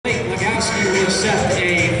accept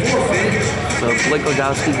a forfeit. So Blake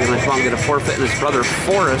Glogouski is going to come out and get a forfeit, and his brother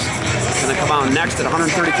Forrest is going to come out next at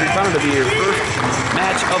 133 pounds to be your first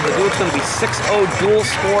match of the duel. It's going to be 6-0 dual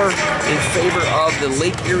score in favor of the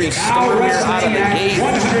Lake Erie Storm here out of the gate.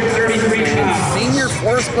 And senior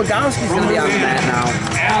Forrest Glogouski is going to be on the mat now.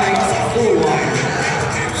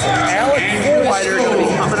 Alec Fulwider is going to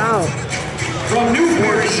be coming out. From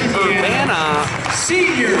Newport, Urbana,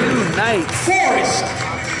 senior Knights. Forrest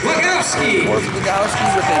Glogouski. Forrest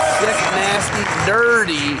Glogouski with a sick, nasty,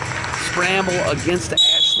 dirty scramble against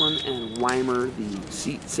Ashland and Weimer, the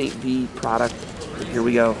St. V product. And here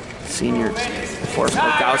we go, senior Forrest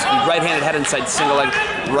Glogouski, right-handed head inside single leg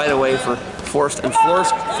right away for Forrest, and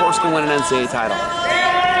Forrest can win an NCAA title.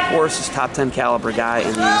 Forrest is top 10 caliber guy,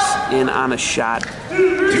 and he's in on a shot.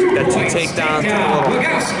 Got 2 takedowns, a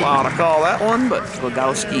little wild to call that one, but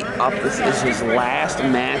Glogouski up. This is his last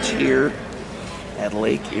match here at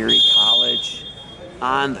Lake Erie College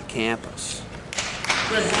on the campus.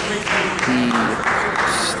 The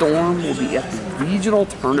Storm will be at the regional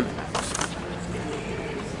tournament.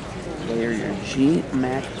 They are your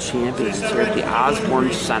GMAC champions here at the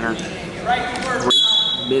Osborne Center. Great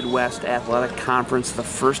Midwest Athletic Conference, the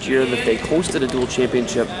first year that they hosted a dual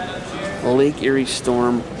championship. Lake Erie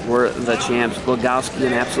Storm were the champs. Glogouski,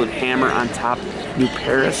 an absolute hammer on top. New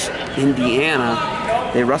Paris, Indiana.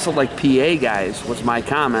 They wrestled like PA guys, was my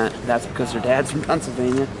comment. That's because their dad's from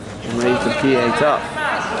Pennsylvania and raised in PA tough.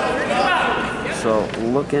 So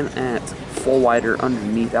looking at Fulwider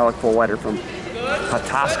underneath, Alec Fulwider from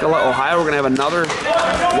Pataskala, Ohio. We're going to have another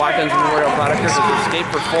Watkins Memorial product here. There's an escape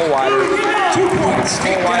for Fulwider. 2 points.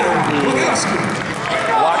 Fulwider,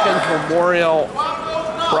 the Watkins Memorial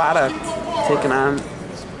product, taking on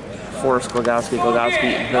Forrest Glogouski.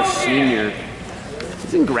 Glogouski, the senior.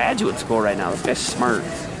 He's in graduate school right now. This guy's smart.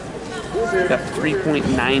 He's got 3.9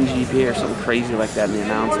 GPA or something crazy like that in the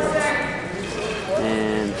announcements.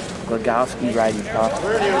 And Glogouski riding tough.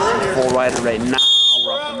 Fulwider right now.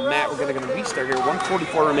 We're off the mat. We're going to restart here.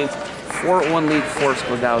 1:44 remains. 4-1 lead Forrest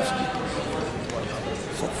Glogouski.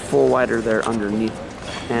 So Fulwider there underneath.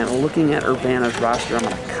 And looking at Urbana's roster, I'm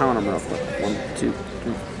going to count them real quick. 1, 2,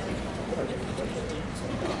 3.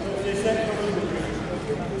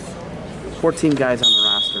 14 guys on the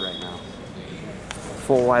roster right now.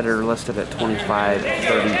 Fulwider listed at 25,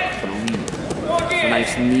 33. A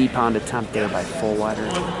nice knee pound attempt there by Fulwider.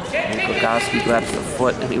 And Glogouski grabs the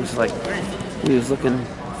foot, and he was looking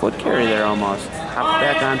foot carry there almost. Hopped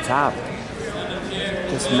back on top.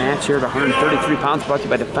 This match here at 133 pounds brought to you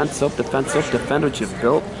by Defense Soap. Defense Soap, defend what you've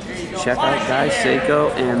built. Check out Guy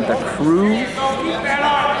Seiko and the crew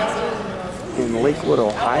in Lakewood,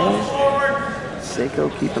 Ohio. Seiko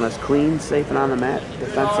keeping us clean, safe, and on the mat.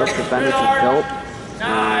 Defense Soap, defend what you've built.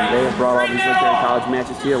 And they have brought all these Lake Erie College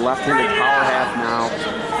matches here. Left-handed power half now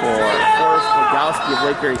for Forrest Glogouski of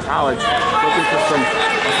Lake Erie College. Looking for some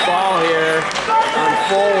fall here on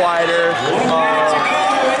Fulwider.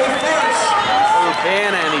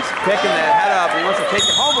 Urbana, and he's picking that head up. He wants to take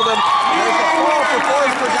it home with him. There's a fall for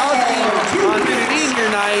Forrest Glogouski on senior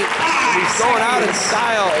night. He's going out in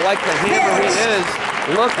style like the hammer he is.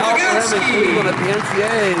 Look out for him in Cleveland at the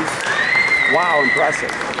NCAAs. Wow, impressive.